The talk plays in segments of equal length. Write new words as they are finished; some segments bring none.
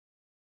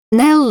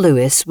Nell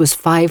Lewis was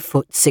 5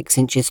 foot 6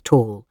 inches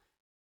tall,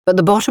 but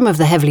the bottom of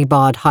the heavily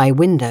barred high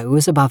window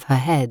was above her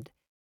head.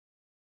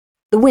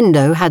 The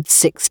window had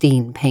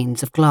 16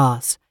 panes of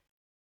glass.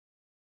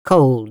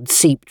 Cold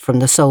seeped from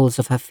the soles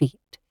of her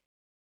feet.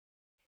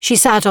 She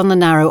sat on the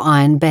narrow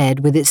iron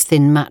bed with its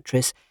thin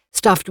mattress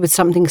stuffed with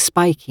something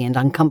spiky and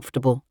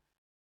uncomfortable.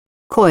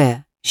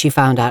 Coir, she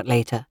found out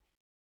later,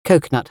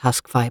 coconut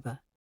husk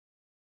fibre.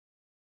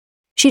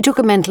 She took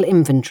a mental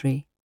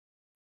inventory.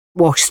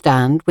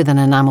 Washstand with an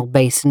enamel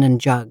basin and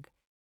jug,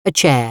 a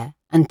chair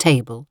and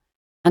table,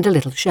 and a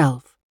little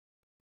shelf.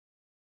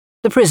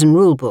 The prison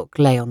rulebook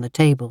lay on the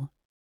table.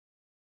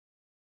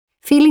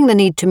 Feeling the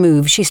need to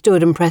move, she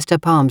stood and pressed her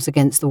palms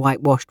against the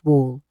whitewashed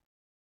wall.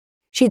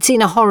 She'd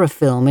seen a horror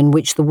film in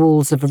which the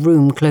walls of a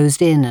room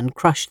closed in and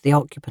crushed the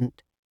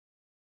occupant.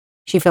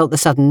 She felt the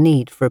sudden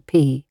need for a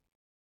pee.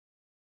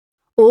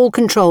 All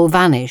control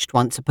vanished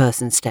once a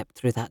person stepped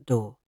through that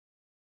door.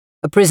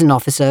 A prison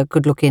officer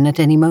could look in at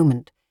any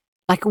moment,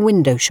 like a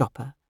window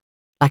shopper,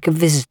 like a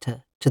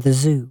visitor to the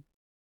zoo.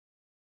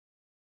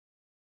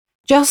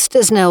 Just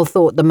as Nell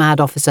thought the mad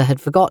officer had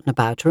forgotten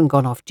about her and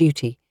gone off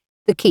duty,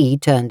 the key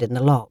turned in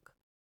the lock.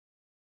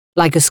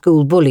 Like a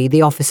school bully,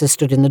 the officer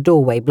stood in the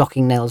doorway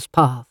blocking Nell's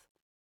path.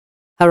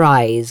 Her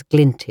eyes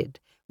glinted,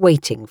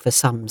 waiting for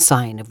some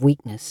sign of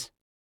weakness.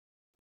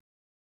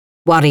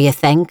 "What do you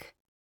think?"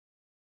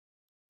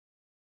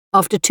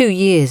 After 2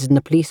 years in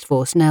the police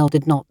force, Nell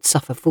did not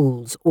suffer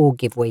fools or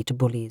give way to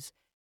bullies.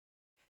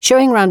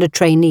 Showing round a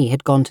trainee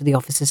had gone to the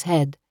officer's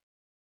head.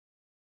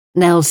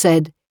 Nell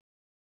said,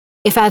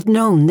 "If I'd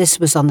known this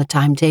was on the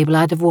timetable,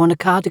 I'd have worn a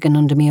cardigan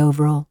under me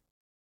overall."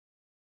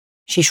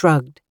 She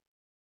shrugged.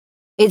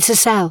 "It's a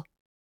cell,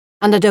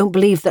 and I don't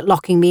believe that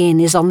locking me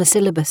in is on the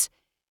syllabus.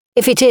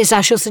 If it is,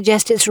 I shall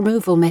suggest its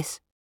removal, miss."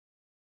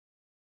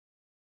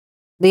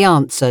 The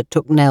answer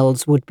took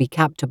Nell's would-be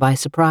captor by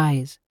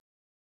surprise.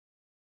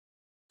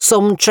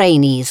 "Some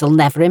trainees will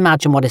never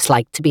imagine what it's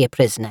like to be a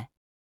prisoner.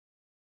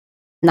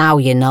 Now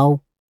you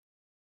know."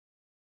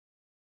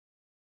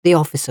 The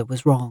officer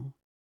was wrong.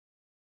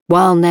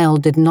 While Nell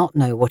did not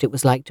know what it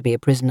was like to be a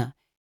prisoner,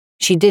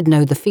 she did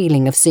know the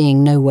feeling of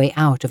seeing no way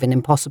out of an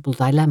impossible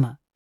dilemma.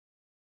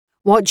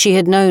 What she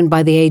had known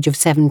by the age of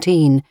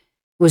 17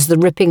 was the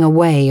ripping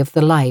away of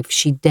the life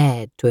she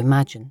dared to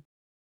imagine.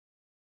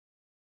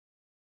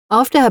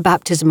 After her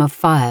baptism of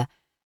fire,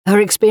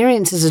 her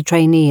experience as a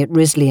trainee at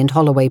Risley and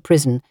Holloway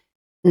Prison,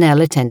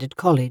 Nell attended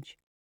college.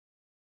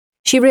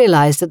 She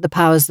realised that the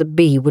powers that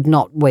be would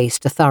not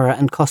waste a thorough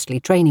and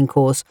costly training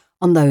course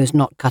on those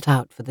not cut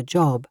out for the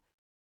job.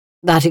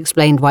 That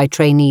explained why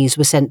trainees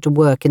were sent to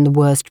work in the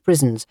worst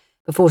prisons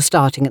before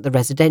starting at the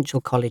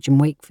residential college in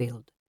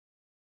Wakefield.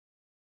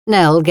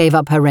 Nell gave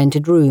up her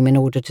rented room in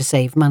order to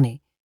save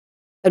money.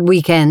 At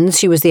weekends,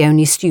 she was the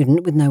only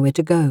student with nowhere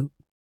to go.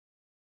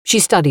 She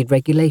studied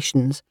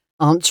regulations,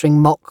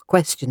 answering mock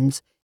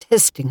questions,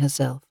 testing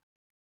herself.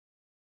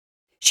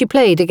 She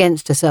played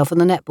against herself on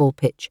the netball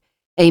pitch,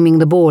 aiming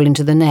the ball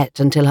into the net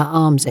until her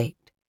arms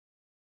ached.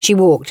 She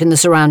walked in the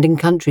surrounding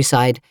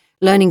countryside,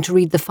 learning to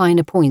read the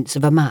finer points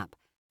of a map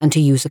and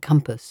to use a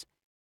compass.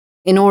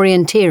 In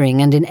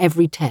orienteering and in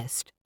every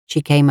test,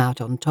 she came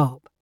out on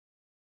top.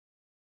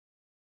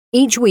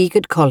 Each week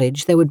at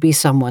college there would be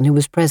someone who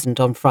was present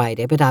on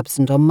Friday but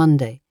absent on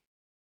Monday.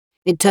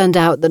 It turned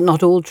out that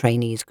not all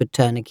trainees could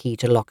turn a key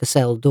to lock a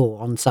cell door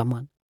on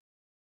someone.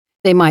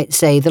 They might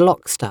say the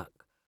lock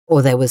stuck,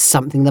 or there was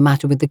something the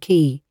matter with the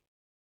key.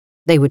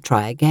 They would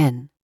try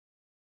again.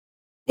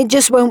 "It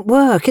just won't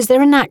work. Is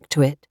there a knack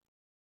to it?"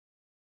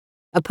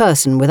 A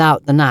person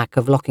without the knack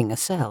of locking a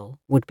cell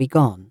would be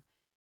gone,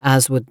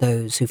 as would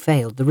those who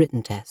failed the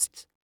written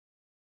tests.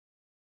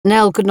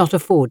 Nell could not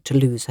afford to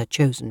lose her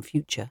chosen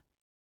future.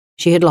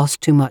 She had lost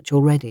too much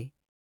already.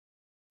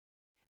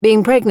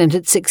 Being pregnant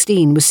at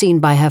 16 was seen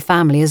by her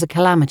family as a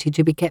calamity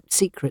to be kept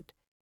secret.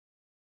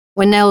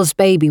 When Nell's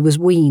baby was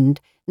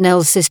weaned,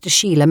 Nell's sister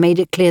Sheila made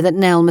it clear that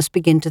Nell must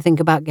begin to think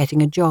about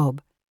getting a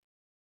job.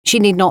 She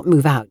need not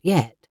move out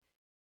yet.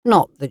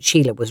 Not that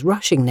Sheila was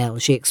rushing Nell,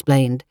 she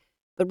explained,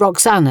 but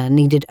Roxana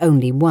needed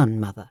only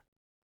one mother.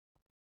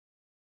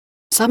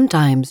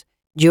 Sometimes,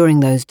 during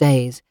those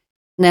days,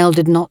 Nell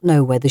did not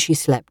know whether she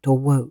slept or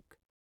woke.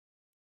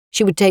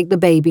 She would take the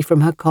baby from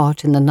her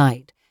cot in the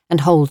night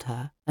and hold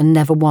her and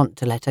never want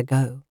to let her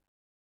go.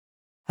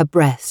 Her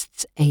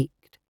breasts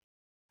ached.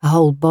 Her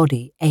whole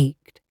body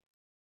ached.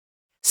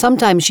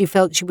 Sometimes she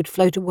felt she would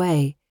float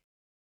away.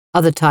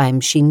 Other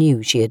times she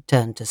knew she had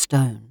turned to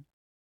stone.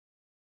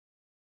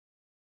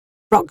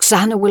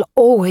 "Roxana will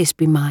always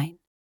be mine,"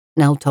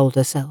 Nell told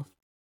herself.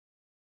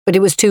 But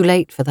it was too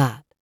late for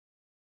that.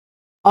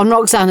 On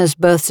Roxana's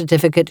birth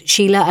certificate,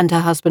 Sheila and her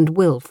husband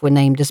Wilf were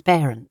named as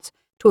parents,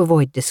 to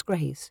avoid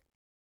disgrace.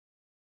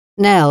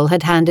 Nell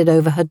had handed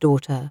over her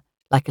daughter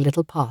like a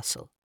little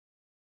parcel.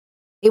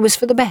 It was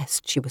for the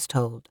best, she was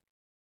told.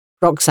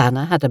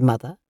 Roxana had a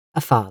mother, a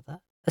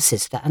father, a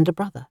sister and a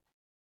brother.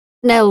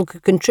 Nell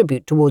could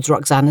contribute towards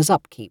Roxana's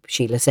upkeep,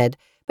 Sheila said,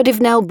 but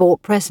if Nell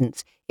bought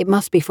presents, it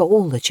must be for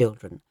all the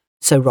children,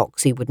 so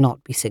Roxy would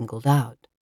not be singled out.